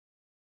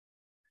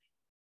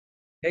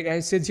Hey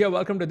guys, Sid's here.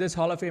 Welcome to this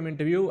Hall of Fame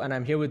interview. And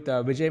I'm here with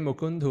Vijay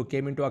Mukund, who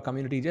came into our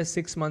community just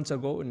 6 months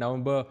ago in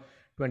November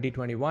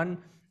 2021.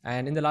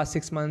 And in the last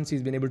 6 months,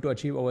 he's been able to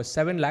achieve over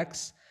 7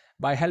 lakhs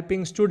by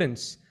helping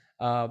students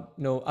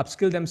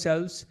upskill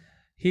themselves.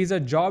 He's a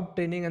job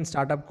training and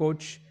startup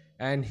coach,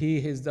 and he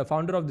is the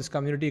founder of this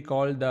community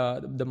called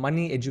the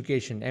Money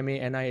Education,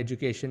 MANI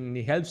Education. And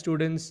he helps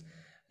students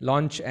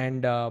launch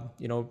and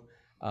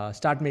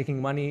start making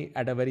money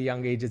at a very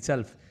young age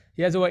itself.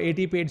 He has over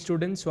 80 paid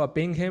students who are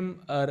paying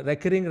him a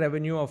recurring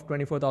revenue of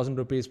 24,000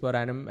 rupees per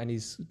annum, and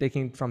he's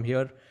taking it from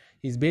here.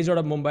 He's based out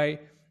of Mumbai.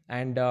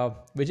 And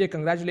Vijay,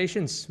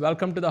 congratulations.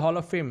 Welcome to the Hall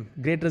of Fame.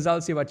 Great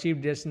results you've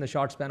achieved just in a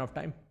short span of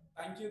time.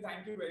 Thank you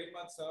very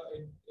much, sir.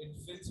 It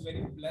feels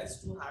very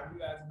blessed to have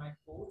you as my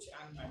coach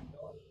and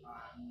mentor.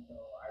 And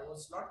I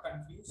was not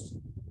confused.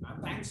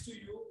 And thanks to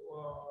you,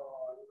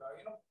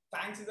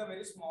 thanks is a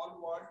very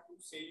small word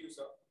to say you,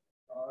 sir.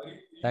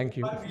 Thank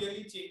You you. are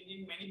really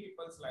changing many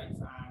people's life,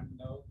 and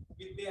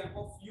with the help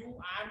of you,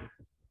 and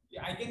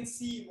yeah, I can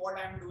see what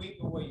I'm doing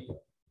over here.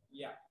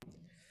 Yeah.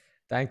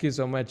 Thank you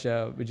so much,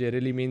 Vijay.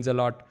 Really means a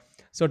lot.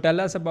 So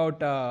tell us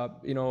about,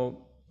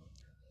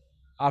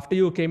 after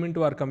you came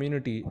into our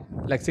community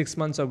like 6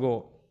 months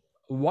ago,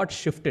 what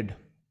shifted?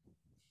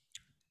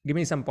 Give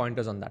me some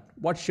pointers on that.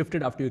 What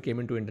shifted after you came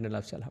into Internet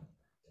Lifestyle Hub?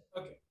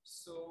 Okay,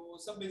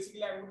 so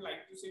basically, I would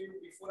like to say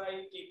before I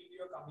came into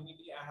your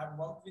community, I have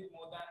worked with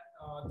more than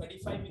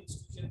 35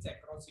 institutions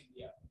across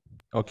India.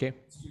 Okay.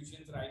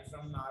 Institutions right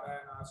from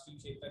Narayana, Sri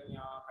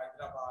Chaitanya,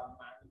 Hyderabad,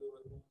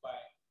 Mangalore,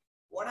 Mumbai.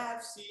 What I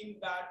have seen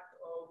that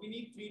we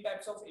need three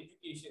types of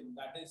education,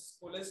 that is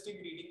holistic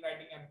reading,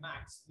 writing, and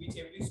maths, which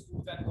every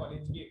school and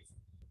college gives.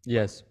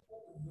 Yes.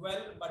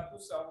 But to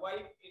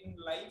survive in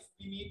life,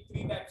 we need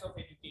three types of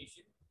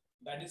education,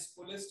 that is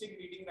holistic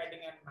reading,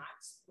 writing, and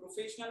maths.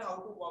 Professional,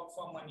 how to work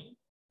for money,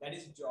 that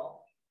is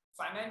job.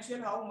 Financial,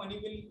 how money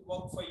will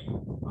work for you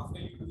after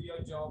you do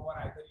your job, or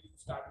either you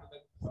start with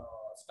a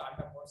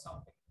startup or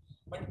something.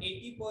 But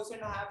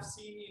 80% I have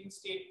seen in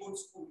state board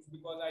schools,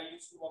 because I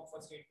used to work for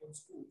state board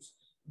schools.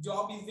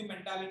 Job is the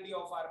mentality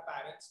of our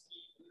parents.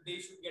 They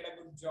should get a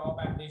good job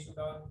and they should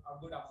earn a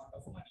good amount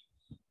of money.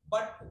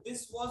 But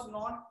this was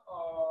not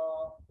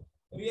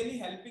really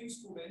helping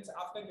students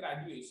after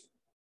graduation.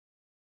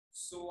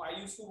 So I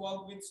used to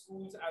work with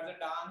schools as a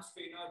dance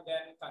trainer,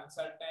 then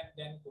consultant,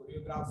 then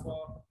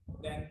choreographer,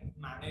 then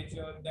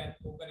manager, then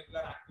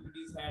co-curricular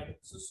activities head.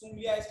 So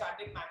soonly I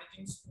started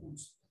managing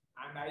schools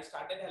and I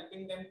started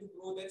helping them to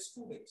grow their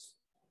students.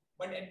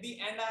 But at the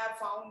end, I have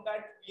found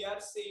that we are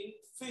saying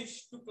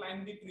fish to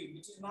climb the tree,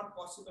 which is not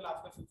possible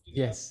after 15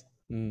 Yes.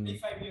 years,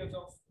 25 years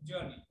of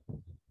journey.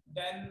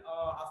 Then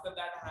after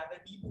that, I had a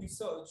deep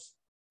research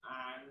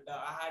and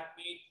I had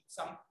made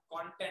some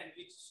content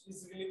which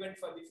is relevant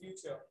for the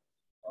future.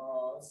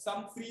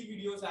 Some free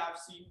videos I have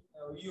seen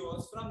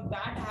yours. From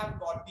that, I have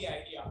got the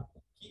idea.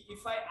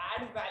 If I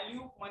add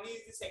value, money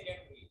is the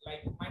secondary.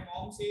 Like my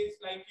mom says,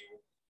 like you,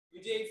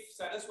 Vijay, if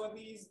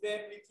Saraswati is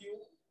there with you,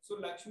 so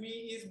Lakshmi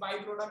is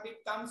byproduct,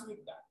 it comes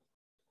with that.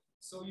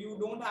 So you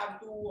don't have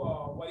to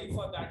worry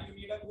for that. You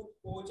need a good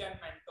coach and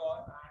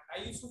mentor. And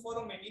I used to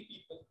follow many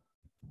people,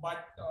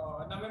 but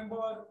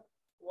November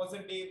was a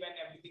day when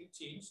everything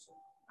changed.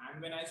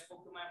 And when I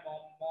spoke to my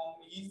mom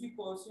is the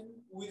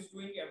person who is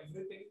doing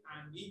everything,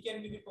 and he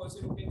can be the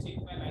person who can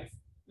change my life.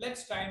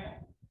 Let's try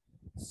now.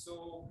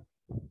 So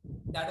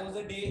that was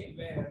a day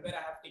where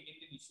I have taken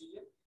the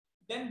decision.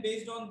 Then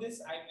based on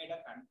this, I made a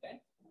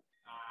content.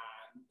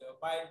 And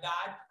by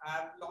that, I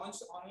have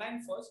launched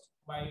online first.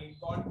 By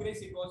God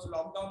grace, it was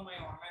lockdown. My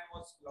online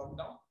was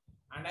lockdown.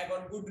 And I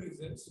got good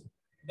results.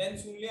 Then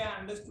soonly I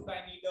understood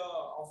I need a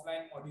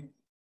offline module.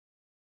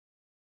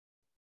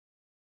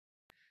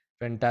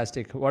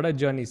 Fantastic. What a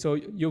journey. So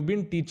you've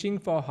been teaching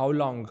for how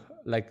long,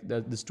 like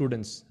the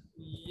students?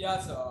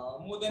 Yes,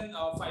 more than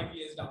 5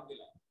 years down the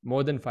line.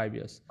 More than 5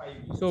 years. 5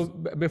 years. So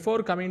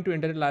before coming to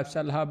Internet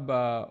Lifestyle Hub,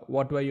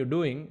 what were you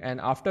doing? And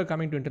after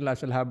coming to Internet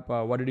Lifestyle Hub,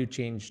 what did you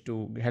change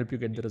to help you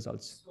get the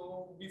results?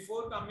 So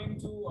before coming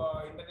to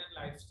Internet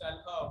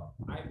Lifestyle Hub,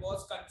 I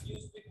was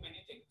confused with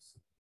many things.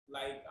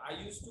 Like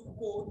I used to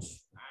coach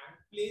and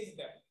place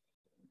them,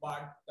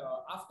 but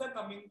after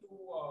coming to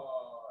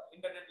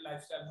Internet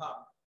Lifestyle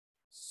Hub,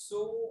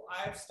 so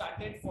I have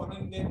started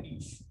following their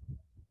niche.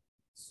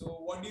 So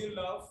what do you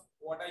love?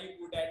 What are you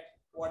good at?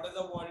 What does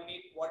the world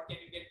need? What can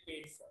you get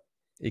paid for?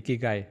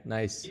 Ikigai,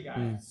 nice.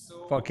 Ikigai.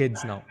 So For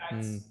kids now.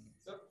 that's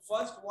so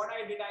first what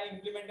I did, I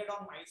implemented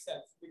on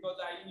myself because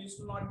I used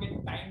to not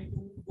get time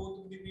to go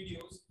through the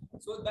videos.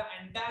 So the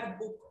entire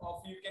book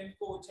of You Can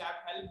Coach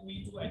have helped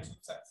me to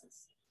achieve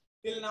success.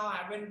 Till now,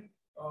 I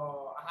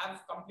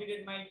have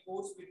completed my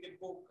course with the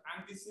book,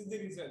 and this is the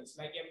results.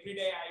 Like every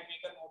day, I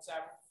make a notes. I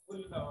have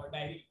full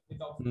diary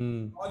with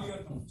all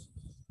your notes.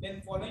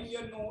 Then following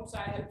your notes,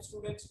 I help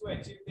students to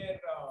achieve their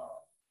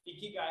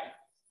ikigai.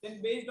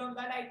 Then based on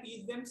that, I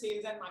teach them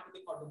sales and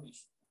marketing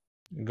automation.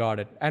 Got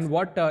it. And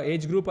what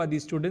age group are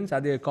these students?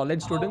 Are they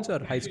college students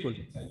or high school?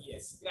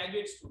 Yes,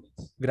 graduate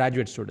students.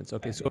 Graduate students.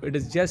 Okay. So it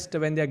is just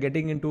when they are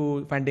getting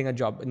into finding a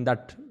job in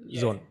that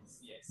zone.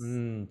 Yes.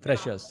 Then after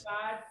Freshers.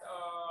 that,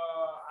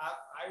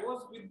 I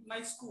was with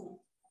my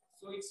school,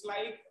 so it's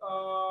like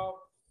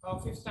a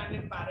fifth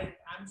standard parent.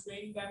 I'm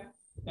showing them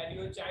that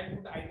your child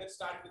would either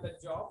start with a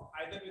job,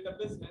 either with a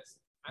business,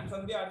 and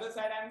from the other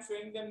side, I'm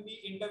showing them the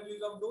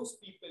interviews of those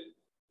people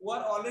who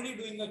are already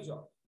doing a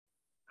job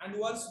and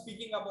who are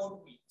speaking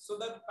about me. So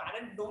the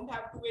parent don't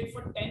have to wait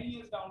for 10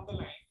 years down the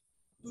line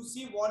to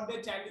see what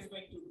their child is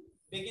going to do.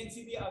 They can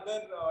see the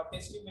other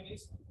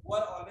testimonies who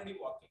are already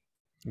working.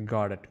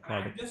 Got it.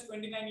 And I'm just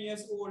 29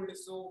 years old,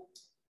 so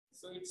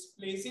it's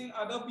placing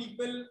other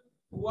people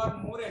who are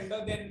more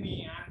elder than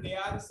me, and they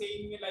are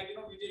saying me like,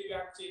 Vijay, you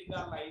have changed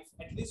our life.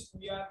 At least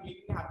we are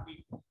living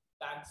happy.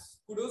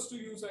 That's kudos to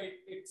you. So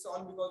it's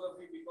all because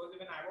of you. Because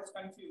even I was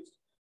confused,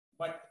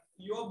 but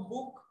your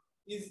book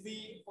is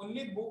the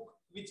only book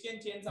which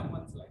can change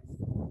someone's life.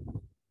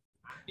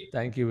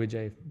 Thank you,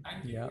 Vijay.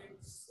 Thank you. Yeah.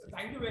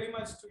 Thank you very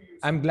much to you.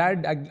 I'm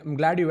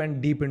glad you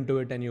went deep into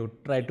it and you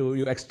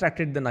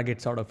extracted the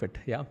nuggets out of it.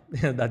 Yeah.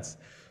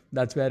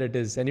 That's where it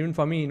is. And even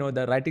for me,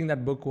 the writing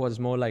that book was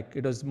more like,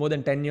 it was more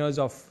than 10 years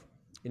of,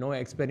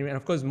 experiment. And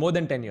of course, more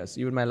than 10 years.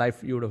 Even my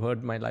life, you would have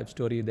heard my life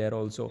story there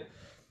also.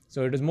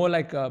 So it was more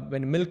like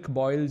when milk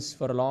boils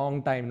for a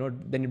long time,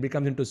 then it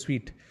becomes into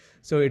sweet.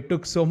 So it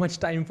took so much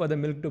time for the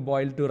milk to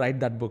boil to write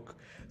that book.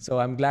 So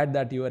I'm glad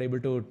that you were able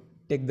to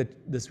take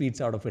the sweets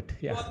out of it.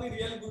 Yeah. You are the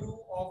real guru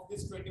of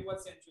this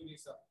 21st century,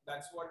 sir.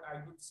 That's what I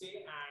would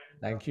say.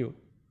 And thank you.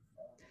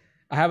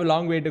 I have a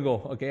long way to go.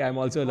 Okay, I'm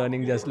also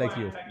learning just like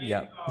you. Again,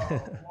 Yeah.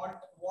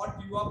 what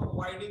you are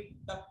providing,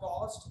 the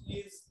cost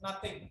is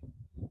nothing.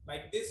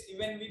 Like this,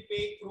 even we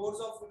pay crores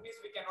of rupees,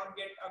 we cannot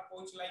get a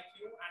coach like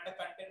you and a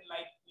content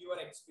like your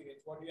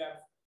experience. What you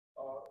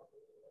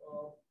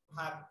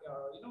have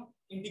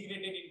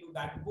integrated into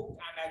that book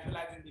and as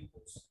well as in the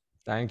books.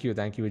 Thank you,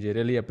 Vijay.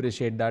 Really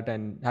appreciate that.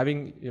 And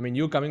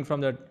you coming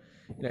from the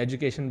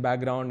education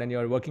background and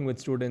you're working with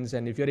students,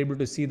 and if you're able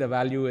to see the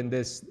value in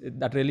this,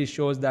 that really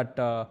shows that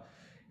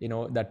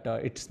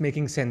it's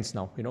making sense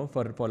now.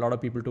 For a lot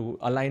of people to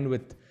align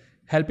with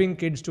helping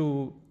kids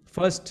to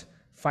first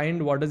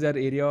find what is their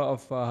area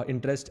of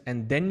interest,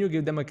 and then you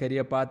give them a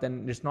career path.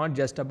 And it's not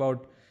just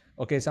about,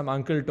 okay, some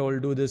uncle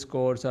told do this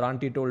course or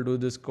auntie told do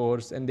this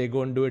course, and they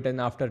go and do it, and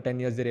after 10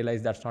 years they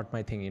realize that's not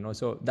my thing.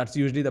 So that's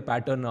usually the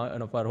pattern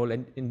of our whole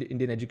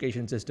Indian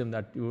education system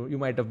that you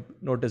might have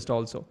noticed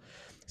also.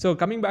 So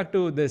coming back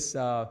to this,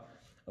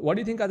 what do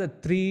you think are the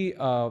three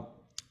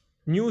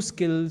new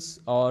skills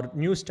or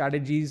new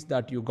strategies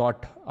that you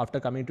got after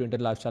coming to Inter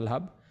Lifestyle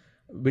Hub,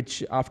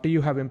 which after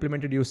you have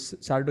implemented, you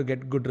started to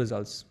get good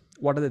results?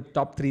 What are the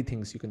top three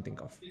things you can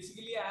think of?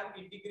 Basically, I have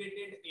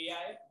integrated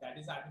AI, that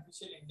is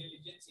artificial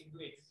intelligence, into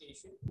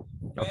education.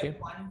 Where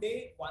one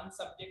day, one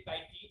subject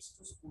I teach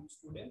to school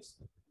students,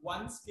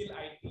 one skill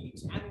I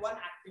teach, and one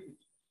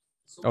activity.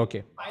 So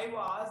 5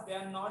 hours, they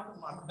are not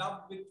mucked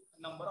up with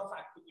number of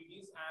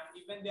activities,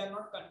 and even they are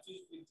not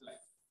confused with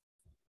life.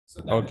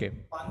 So that is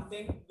one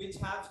thing which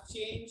has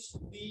changed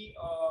the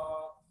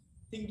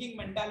thinking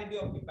mentality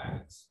of the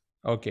parents.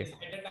 At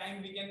a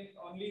time, we can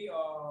only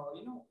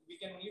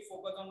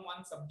focus on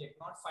one subject,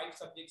 not 5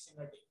 subjects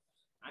in a day.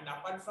 And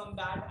apart from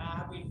that, I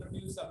have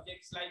introduced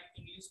subjects like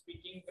English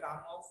speaking,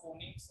 grammar,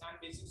 phonics, and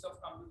basics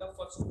of computer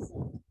first to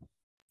fourth.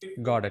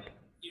 Got it.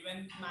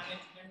 Event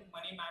management,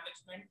 money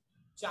management,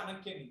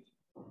 Chanakya Niti.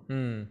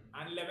 And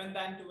 11th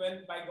and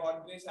 12th, by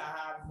God grace, I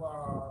have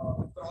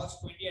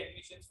crossed 20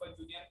 admissions for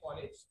junior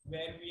college,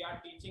 where we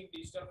are teaching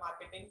digital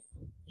marketing.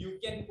 You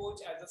can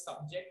coach as a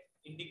subject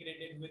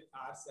integrated with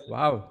ourselves.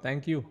 Wow,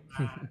 thank you.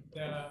 And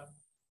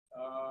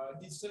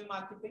digital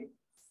marketing,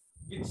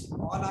 which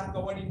all are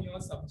covered in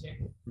your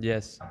subject.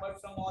 Yes. Apart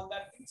from all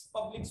that, it's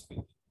public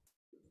speaking.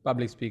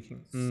 Public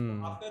speaking.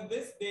 So after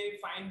this, they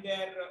find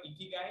their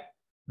ikigai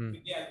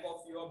with the help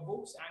of your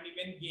books and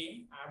even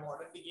game. I have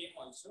ordered the game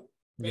also,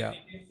 where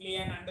they can play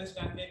and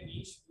understand their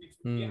niche, which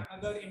will be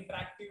another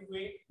interactive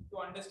way to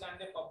understand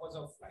the purpose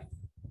of life.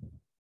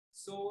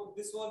 So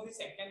this was the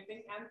second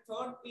thing. And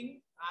third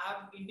thing, I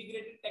have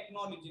integrated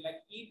technology,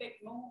 like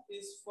e-techno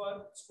is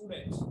for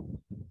students.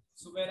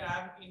 So where I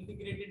have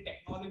integrated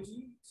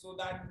technology so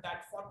that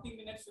 40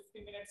 minutes,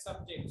 50 minute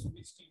subjects,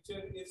 which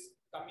teacher is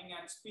coming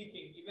and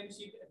speaking, even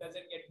she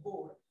doesn't get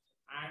bored,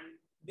 and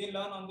they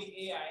learn on the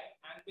AI.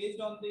 And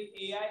based on the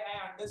AI,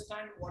 I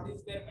understand what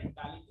is their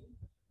mentality,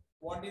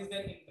 what is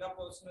their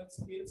intrapersonal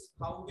skills,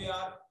 how they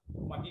are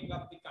mugging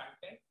up the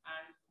content,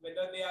 and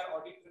whether they are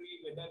auditory,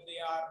 whether they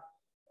are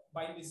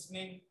by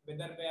listening,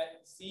 whether they are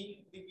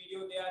seeing the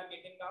video they are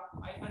getting up.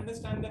 I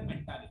understand their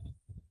mentality.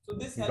 So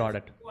this helps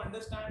to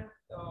understand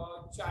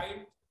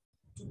child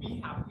to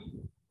be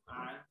happy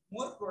and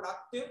more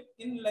productive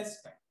in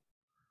less time.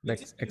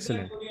 That's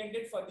excellent.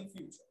 Oriented for the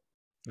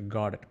future.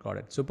 Got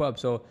it. Superb.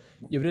 So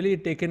you've really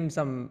taken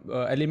some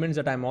elements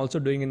that I'm also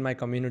doing in my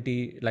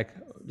community, like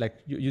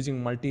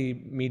using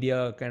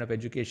multimedia kind of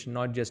education,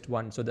 not just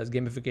one. So there's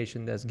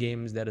gamification, there's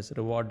games, there is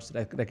rewards,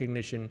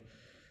 recognition,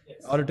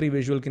 auditory,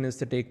 visual,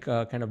 kinesthetic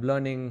kind of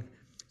learning.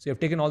 So you've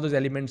taken all those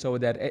elements over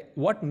there.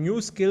 What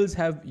new skills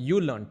have you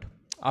learned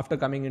after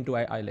coming into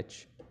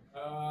ILH?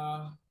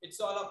 It's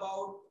all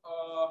about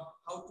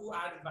how to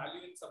add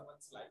value in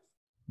someone's life.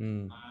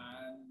 Hmm.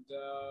 And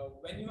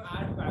when you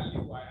add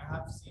value, I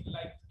have seen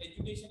like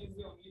education is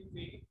the only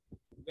way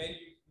where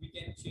we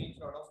can change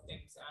a lot of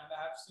things. And I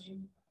have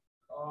seen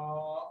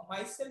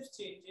myself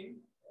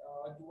changing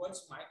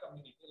towards my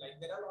community. Like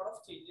there are a lot of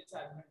changes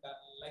have been done,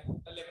 like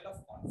the level of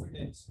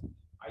confidence.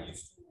 I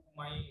used to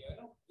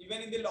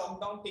even in the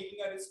lockdown, taking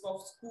a risk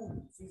of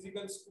school,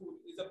 physical school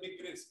is a big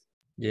risk.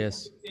 People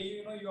Yes. will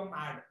say, you're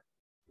mad.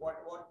 What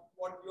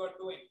you are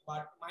doing?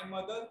 But my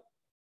mother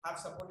have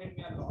supported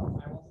me a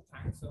lot. I want to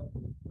thank her.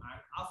 And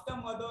after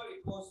mother,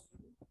 it was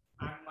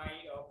and my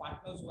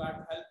partners who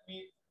have helped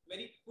me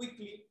very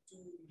quickly to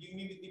give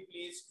me with the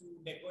place to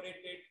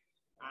decorate it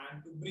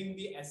and to bring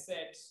the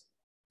assets.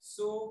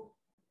 So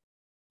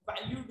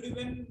value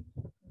driven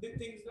the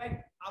things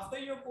like after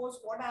your course,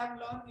 what I have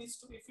learned is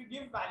to if you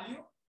give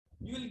value,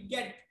 you will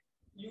get.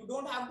 You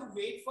don't have to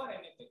wait for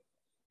anything.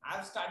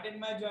 I've started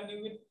my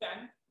journey with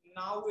 10.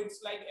 Now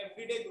it's like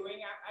every day growing.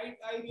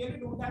 I really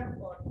don't have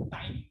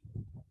time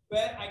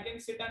where I can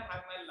sit and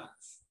have my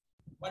lunch.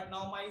 But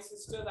now my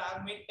sisters, I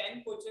have made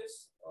 10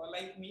 coaches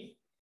like me,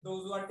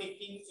 those who are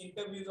taking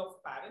interviews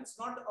of parents,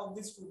 not of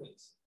the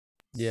students.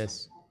 So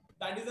Yes.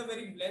 that is a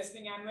very blessed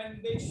thing. And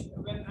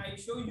when I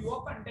show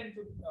your content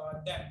to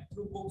them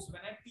through books,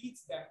 when I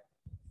teach them,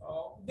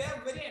 they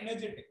are very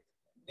energetic.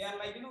 They are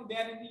like they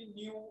are in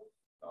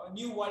the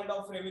new world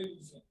of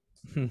revolution.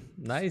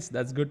 Nice.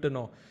 That's good to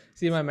know.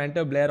 See, my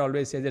mentor Blair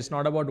always says it's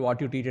not about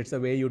what you teach, it's the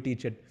way you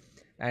teach it.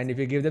 And if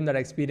you give them that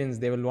experience,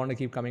 they will want to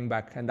keep coming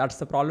back. And that's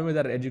the problem with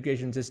our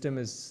education system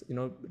is,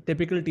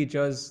 typical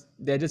teachers,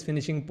 they're just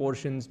finishing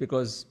portions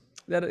because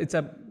it's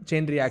a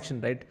chain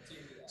reaction, right?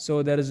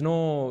 So there is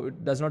no,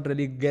 it does not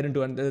really get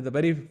into, and there are the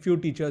very few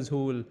teachers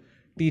who will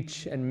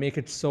teach and make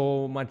it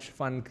so much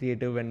fun,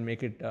 creative, and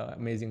make it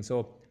amazing.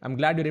 So I'm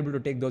glad you're able to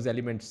take those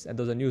elements, and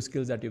those are new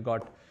skills that you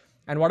got.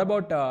 And what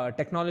about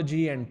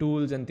technology and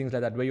tools and things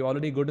like that? Were you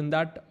already good in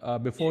that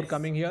before Yes,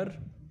 coming here?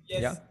 Yeah.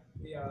 yes,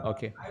 yeah.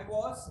 Okay. I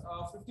was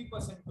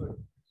 50% good.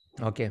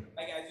 Okay.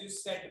 Like as you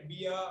said,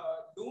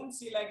 don't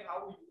see like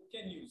how you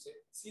can use it.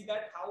 See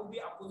that how the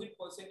opposite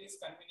person is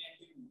convenient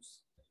to use.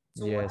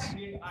 So what I Yes.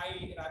 did,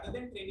 I rather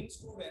than training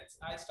students,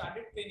 I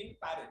started training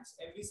parents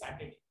every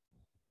Saturday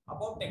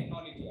about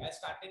technology. I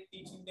started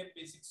teaching them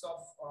basics of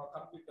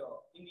computer,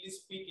 English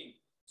speaking.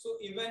 So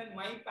even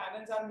my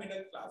parents are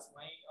middle class.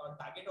 My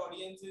target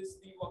audience is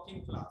the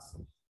working class.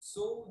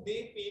 So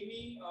they pay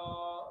me.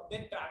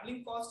 Their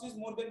traveling cost is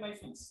more than my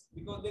fees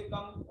because they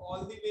come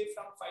all the way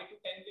from 5 to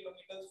 10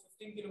 kilometers,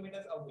 15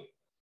 kilometers away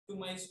to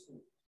my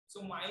school.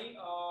 So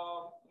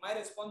my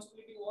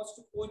responsibility was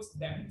to coach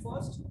them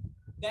first,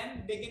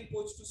 then they can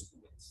coach to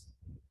students.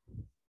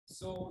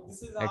 So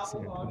this is how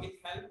Excellent. it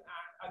helped.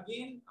 And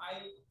again,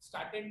 I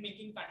started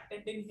making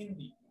content in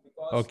Hindi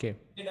because Okay.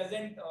 it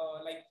doesn't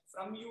like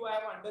from you. I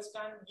have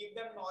understand give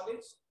them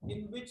knowledge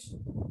in which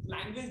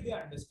language they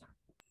understand.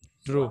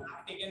 So I True.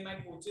 have taken my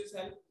coach's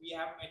help. We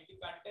have made the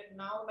content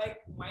now.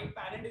 Like my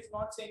parent is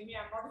not saying me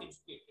I'm not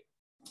educated,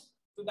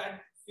 so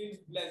that feels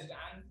blessed.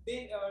 And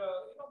they,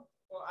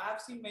 I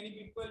have seen many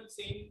people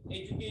saying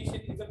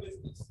education is a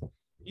business.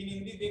 In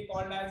Hindi, they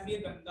called as the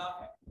ganda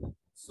hai.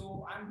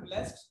 So I'm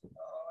blessed.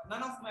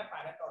 None of my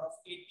parents out of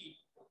 80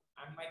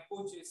 and my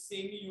coaches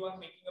say me you are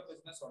making a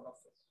business out of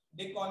it.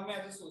 They call me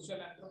as a social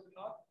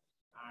entrepreneur,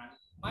 and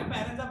my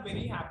parents are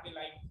very happy.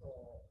 Like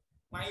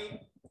my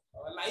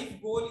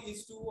life goal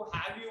is to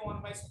have you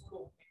on my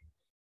school opening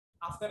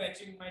after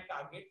achieving my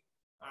target.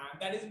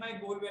 That is my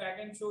goal where I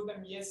can show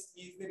them, yes,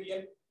 he is the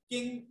real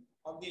king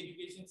of the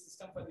education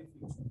system for the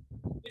future.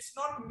 It's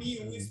not me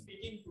who is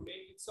speaking today.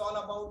 It's all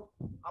about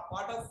a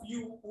part of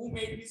you who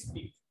made me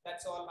speak.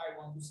 That's all I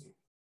want to say.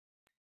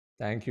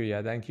 Thank you.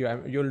 Yeah, thank you.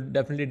 You'll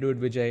definitely do it,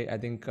 Vijay. I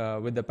think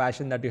with the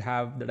passion that you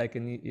have, that I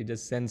can you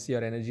just sense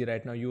your energy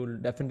right now. You'll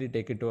definitely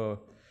take it to a.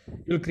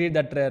 You'll create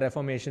that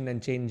reformation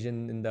and change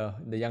in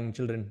the young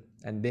children,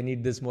 and they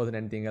need this more than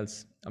anything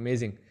else.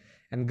 Amazing,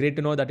 and great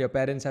to know that your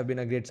parents have been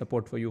a great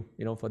support for you.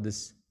 For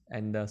this,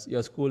 and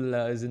your school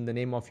is in the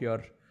name of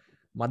your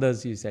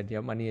mother's. You said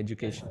your money Yes,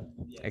 education.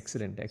 yes.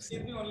 Excellent, She is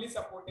excellent. the only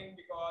supporting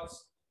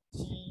because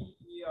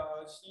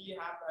she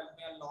have helped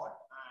me a lot,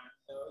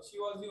 and she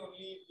was the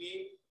only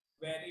way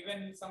where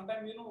even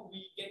sometimes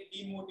we get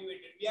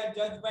demotivated. We are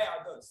judged by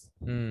others,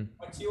 Mm,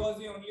 but she was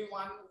the only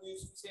one who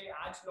used to say,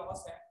 "Aaj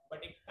loss hai,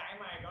 but ek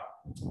time aega,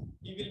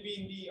 he will be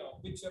in the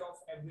picture of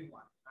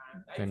everyone."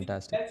 And I think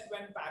fantastic. that's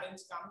when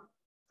parents come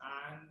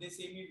and they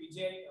say me,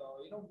 Vijay,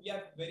 we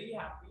are very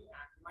happy,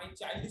 and my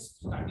child is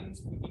starting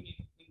speaking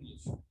in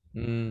English.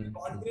 Mm,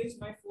 God grace,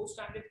 my 4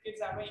 standard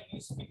kids have an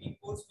English speaking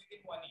course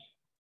within 1 year.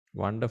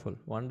 wonderful,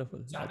 wonderful.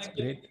 That's Chanakya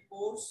great. did the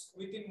course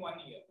within 1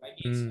 year. Like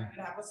each Mm,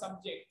 standard have a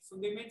subject. So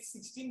they made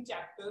 16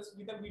 chapters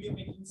with a video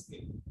making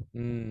skill.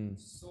 mm.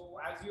 So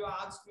as you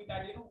asked me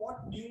that,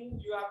 what new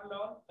you have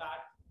learned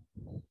that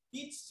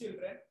teach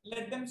children,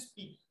 let them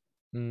speak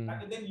Mm.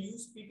 rather than you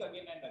speak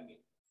again and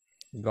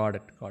again. Got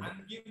it. Got it.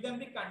 And give them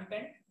the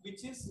content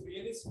which is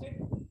realistic,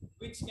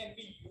 which can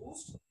be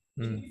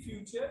in the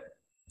future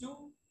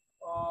to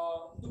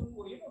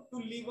to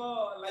live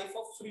a life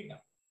of freedom.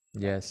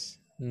 Yes.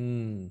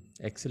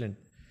 Excellent.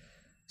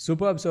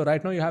 Superb. So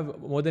right now you have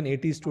more than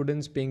 80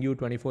 students paying you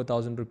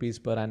 24,000 rupees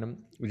per annum,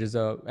 which is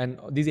and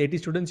these 80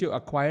 students you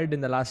acquired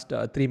in the last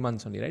 3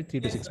 months only, right? 3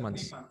 to 6 sir,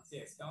 months. 3 months.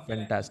 Yes, down the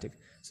line. Fantastic.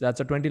 So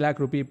that's a 20 lakh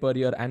rupee per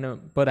year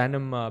per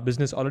annum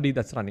business already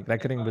that's running,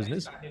 recurring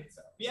business.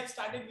 We have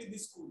started with the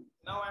school.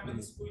 Now I'm in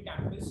the school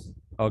campus.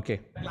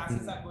 Okay. The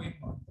classes are going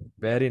on.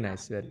 Very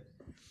nice. Very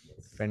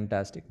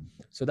fantastic.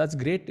 So that's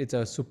great. It's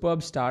a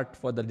superb start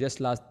for the just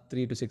last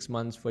 3 to 6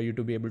 months for you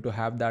to be able to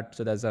have that.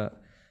 So there's a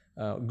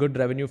good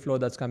revenue flow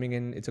that's coming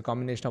in. It's a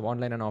combination of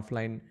online and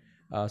offline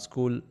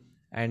school.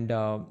 And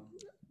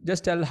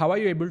just tell, how are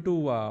you able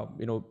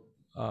to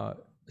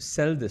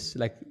sell this?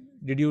 Like,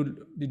 did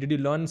you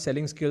learn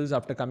selling skills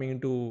after coming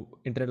into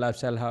Internet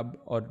Lifestyle Hub,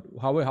 or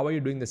how are you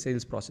doing the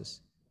sales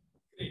process?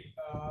 Great.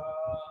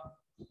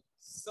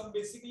 So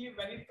basically,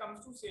 when it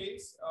comes to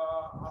sales,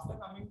 after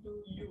coming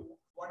to you,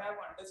 what I have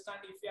understand,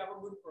 if you have a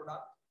good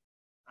product,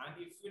 and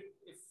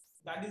if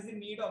that is the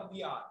need of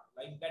the hour,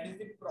 like that is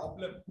the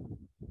problem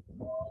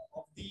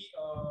of the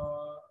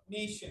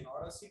nation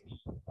or a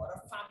city or a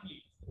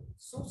family.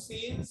 So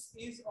sales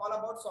is all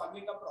about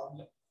solving a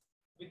problem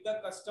which the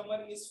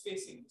customer is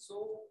facing. So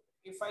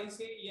if I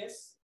say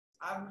yes,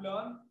 I've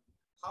learned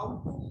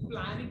how to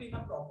plan it in a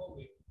proper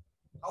way,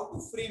 how to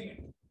frame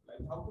it,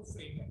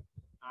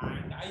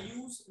 and I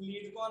use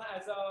LeadCon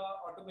as a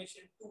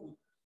automation tool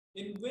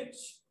in which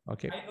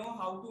I know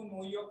how to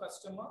know your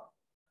customer,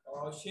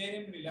 share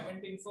him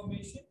relevant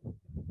information,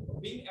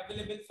 being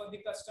available for the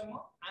customer,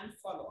 and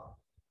follow up.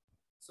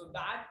 So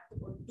that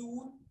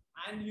tool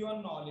and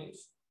your knowledge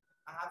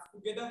have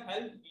together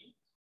helped me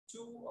to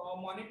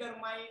monitor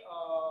my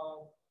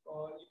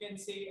you can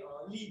say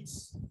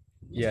leads,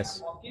 which are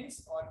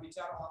walk-ins or which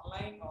are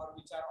online or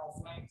which are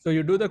offline. So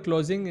you do the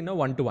closing in a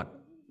one-to-one.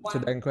 So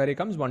the inquiry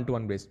comes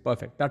one-to-one based.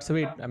 Perfect. That's the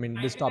way. I mean,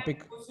 this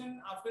topic.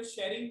 After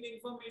sharing the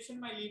information,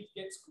 my lead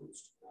gets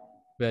closed.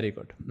 Very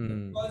good.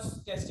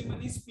 Because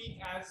testimonies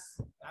speak, as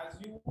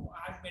you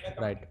had made a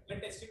comment. Right. The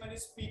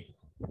testimonies speak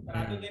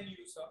rather than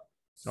you, sir.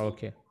 So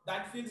okay.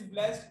 That feels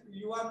blessed.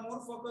 You are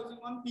more focusing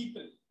on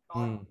people,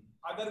 not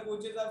other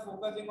coaches are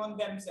focusing on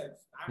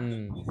themselves. I'm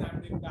doing this,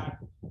 I'm doing that.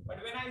 But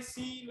when I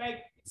see, like,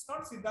 it's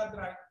not Siddharth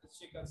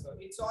Rajsekar, sir.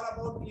 It's all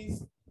about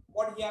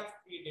what he has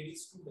created,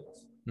 his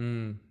students.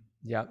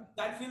 Yeah.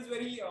 That feels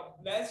very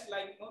blessed.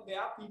 Like,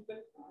 there are people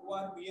who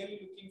are really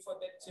looking for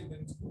their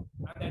children,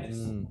 and that is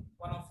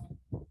one of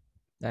them.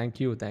 Thank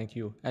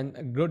you.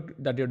 And good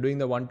that you're doing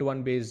the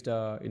one-to-one based,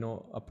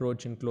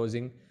 approach in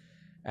closing.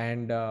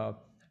 And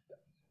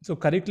so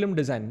curriculum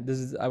design.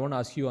 I want to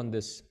ask you on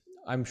this.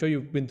 I'm sure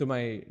you've been through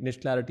my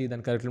niche clarity,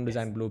 then curriculum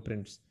design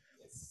blueprints.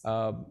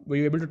 Were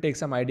you able to take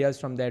some ideas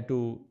from there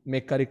to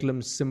make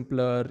curriculum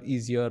simpler,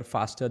 easier,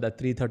 faster? That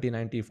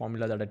 3-30-90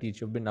 formula that I teach,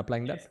 you've been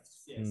applying that?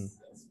 Yes.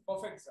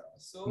 Perfect, sir.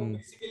 So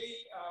basically,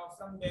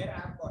 from there, I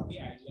have got the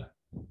idea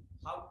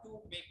how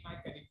to make my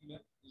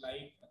curriculum.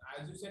 Like,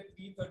 as you said,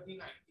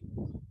 3-30-90.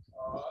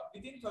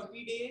 Within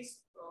 30 days,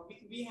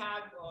 we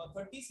have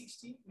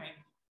 30-60-90.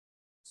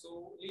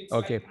 So it's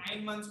like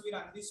 9 months we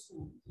run the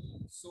school.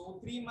 So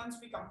 3 months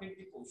we complete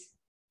the portion.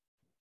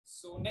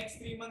 So next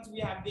 3 months we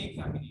have the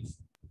examination.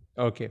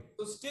 Okay.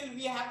 So still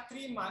we have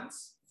 3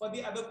 months for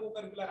the other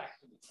co-curricular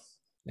activities.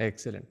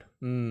 Excellent.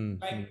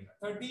 Like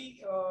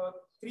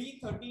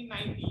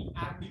 3-30-90, I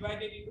have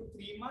divided into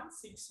 3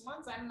 months, 6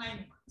 months, and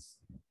 9 months.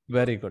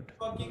 Very good.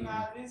 Working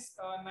hours is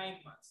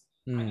 9 months.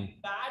 And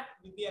that,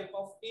 with the help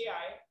of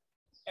AI,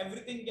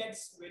 everything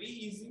gets very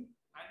easy,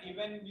 and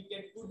even we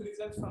get good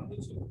results from the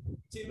children.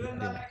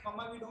 Children are like,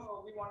 Mama, we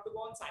want to go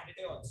on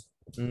Saturday also.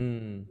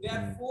 They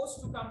are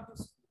forced to come to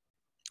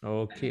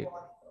school. Okay.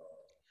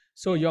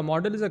 So your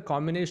model is a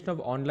combination of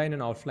online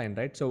and offline,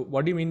 right? So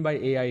what do you mean by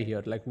AI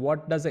here? Like,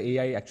 what does the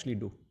AI actually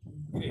do?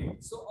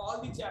 Great. So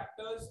all the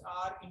chapters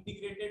are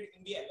integrated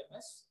in the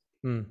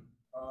LMS.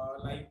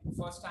 Like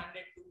first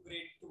standard to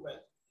grade 12.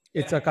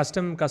 It's a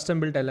custom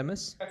built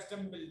LMS.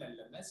 Custom built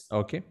LMS.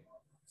 Okay.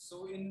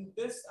 So in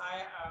this,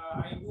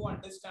 I do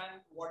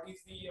understand what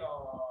is the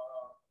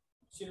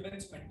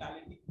children's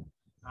mentality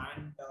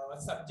and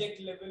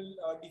subject level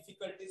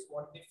difficulties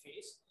what they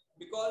face,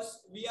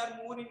 because we are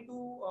more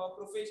into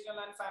professional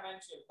and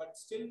financial, but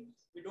still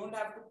we don't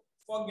have to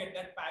forget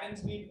that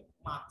parents need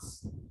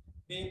marks.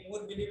 They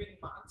more believe in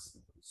marks.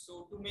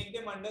 So to make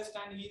them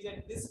understand he is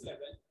at this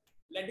level,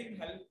 let him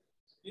help,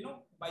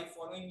 by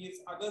following his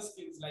other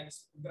skills like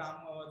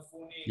grammar,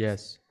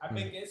 phonics,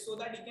 abacus, so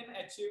that he can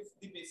achieve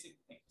the basic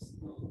things.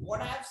 What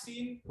I have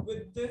seen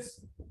with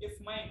this, if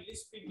my English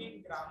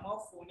speaking, grammar,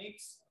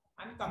 phonics,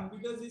 and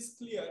computers is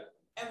clear,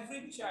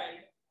 every child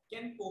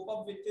can cope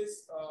up with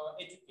his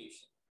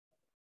education.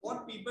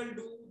 What people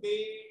do,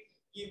 they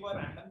give a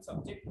random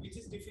subject which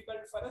is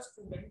difficult for a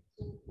student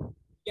to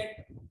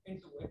get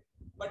into it.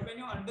 But when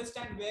you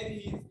understand where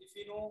he is, if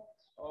you know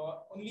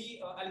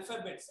only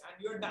alphabets and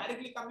you're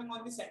directly coming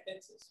on the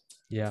sentences,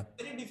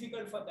 it's very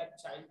difficult for that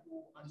child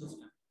to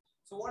understand.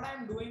 So what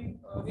I'm doing,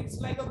 it's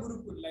like a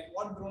Gurukul, like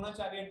what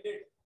Dronacharya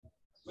did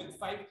with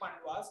 5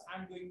 Pandavas.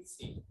 I'm doing the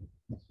same.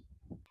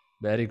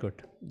 Very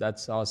good.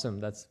 That's awesome.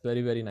 That's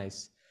very, very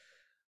nice.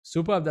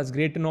 Superb. That's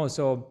great to know.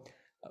 So,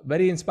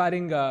 very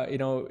inspiring,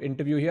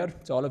 interview here.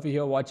 So, all of you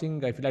here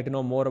watching, if you'd like to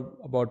know more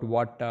about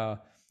what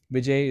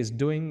Vijay is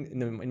doing,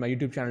 in my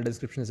YouTube channel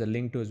description is a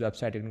link to his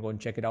website. You can go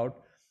and check it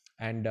out.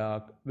 And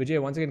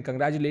Vijay, once again,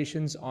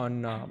 congratulations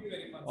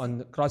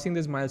on crossing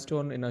this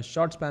milestone in a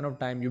short span of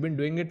time. You've been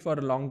doing it for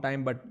a long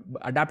time, but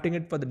adapting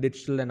it for the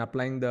digital and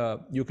applying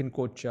the You Can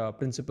Coach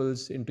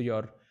principles into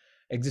your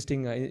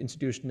existing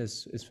institution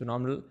is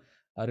phenomenal.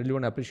 I really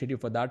want to appreciate you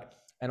for that.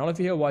 And all of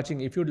you here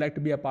watching, if you'd like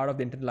to be a part of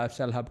the Internet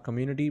Lifestyle Hub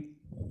community,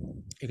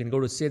 you can go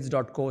to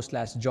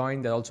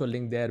sids.co/join. There's also a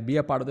link there. Be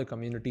a part of the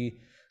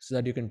community so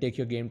that you can take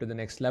your game to the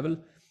next level.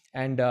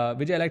 And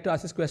Vijay, I like to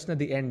ask this question at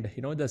the end,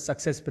 the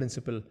success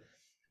principle.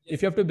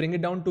 If you have to bring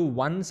it down to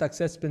one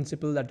success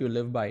principle that you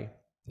live by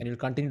and you'll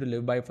continue to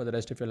live by for the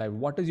rest of your life,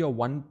 what is your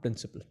one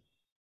principle?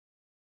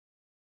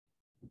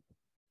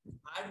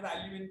 Add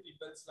value in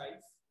people's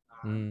life.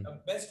 The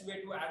best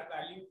way to add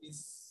value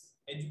is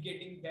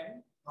educating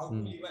them how to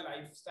live a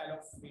lifestyle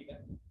of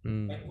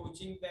freedom by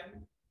coaching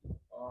them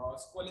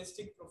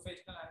scholastic,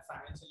 professional, and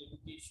financial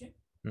education,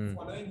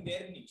 following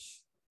their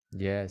niche.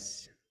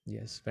 Yes,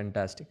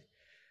 fantastic.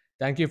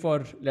 Thank you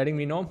for letting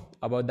me know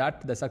about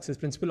that, the success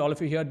principle. All of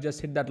you here,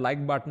 just hit that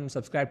like button,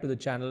 subscribe to the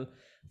channel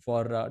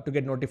for to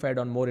get notified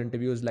on more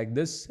interviews like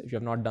this if you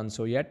have not done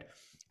so yet.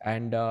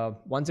 And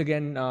once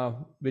again,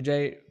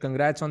 Vijay,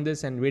 congrats on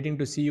this, and waiting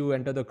to see you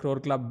enter the Crore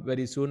Club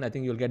very soon. I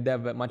think you'll get there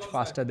much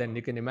faster than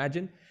you can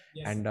imagine.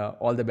 Yes. And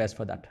all the best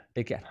for that.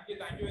 Take care.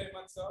 Thank you very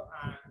much, sir.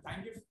 And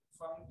thank you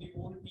from the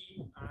whole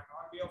team. And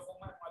on behalf of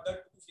my mother,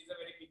 too, she's a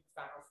very big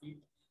fan of you.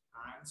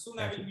 And soon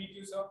I will meet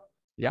you, sir.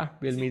 Yeah,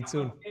 we'll meet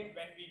soon. When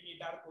we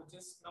meet our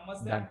coaches.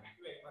 Namaste. And thank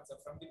you very much, sir,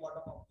 from the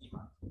bottom of the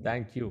heart.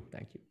 Thank you.